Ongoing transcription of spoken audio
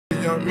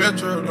young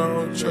Metro,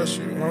 don't trust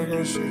you, I'm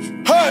gonna shoot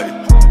you.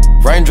 Hey!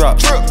 Raindrop,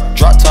 drop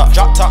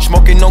top,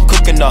 smoking, no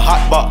cooking the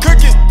hot pot.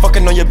 Cooking,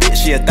 fucking on your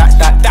bitch, yeah,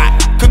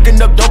 that.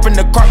 Cooking up dope in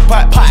the crock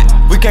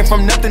pot. We came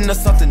from nothing to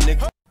something,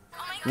 nigga.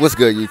 What's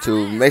good,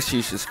 YouTube? Make sure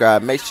you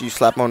subscribe. Make sure you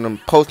slap on them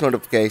post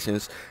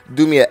notifications.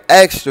 Do me an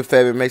extra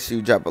favor. Make sure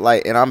you drop a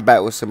like. And I'm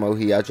back with some more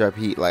heat. I drop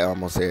heat like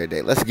almost every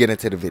day. Let's get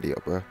into the video,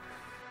 bro.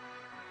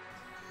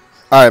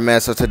 Alright,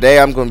 man. So today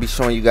I'm going to be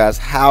showing you guys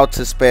how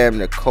to spam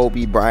the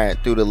Kobe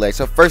Bryant through the leg.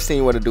 So first thing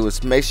you want to do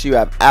is make sure you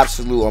have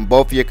absolute on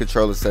both of your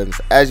controller settings,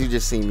 as you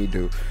just seen me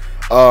do.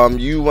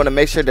 You want to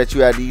make sure that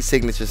you have these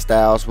signature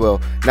styles.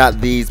 Well, not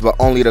these, but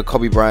only the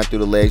Kobe Bryant through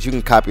the legs. You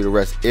can copy the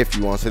rest if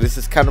you want. So this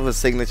is kind of a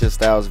signature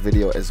styles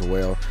video as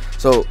well.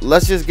 So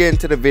let's just get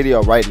into the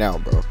video right now,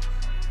 bro.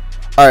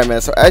 Alright,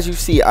 man, so as you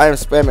see, I am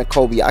spamming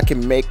Kobe. I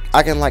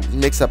can like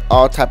mix up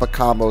all type of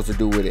combos to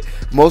do with it.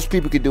 Most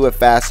people can do it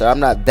faster. I'm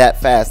not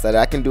that fast at it.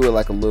 I can do it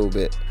like a little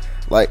bit.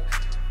 Like,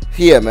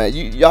 yeah, man,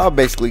 y'all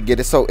basically get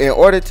it. So in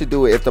order to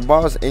do it, if the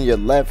ball is in your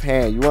left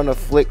hand, you want to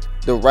flick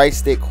the right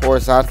stick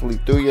horizontally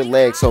through your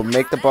legs. So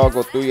make the ball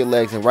go through your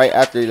legs, and right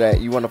after that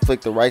you want to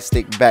flick the right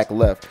stick back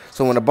left.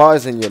 So when the ball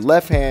is in your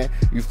left hand,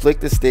 you flick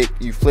the stick,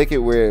 you flick it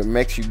where it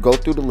makes you go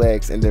through the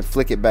legs, and then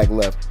flick it back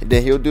left, and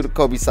then he'll do the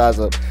Kobe size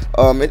up.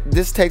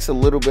 This takes a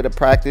little bit of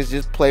practice.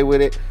 Just play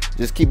with it.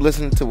 Just keep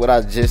listening to what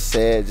I just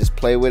said. Just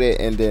play with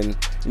it, and then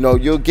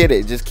you'll get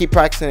it. Just keep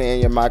practicing it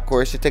in your My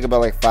course. It should take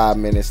about like 5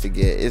 minutes to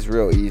get. It's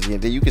real easy,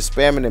 and then you can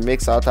spam it and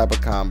mix all type of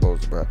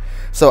combos, bro.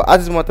 So I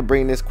just want to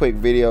bring this quick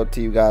video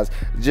to you guys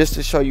just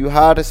to show you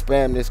how to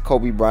spam this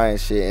Kobe Bryant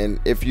shit, and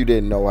if you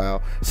didn't know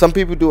how. Some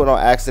people do it on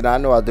accident. I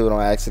know I do it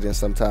on accident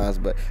sometimes,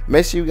 but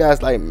make sure you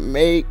guys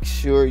make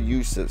sure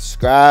you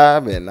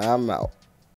subscribe, and I'm out.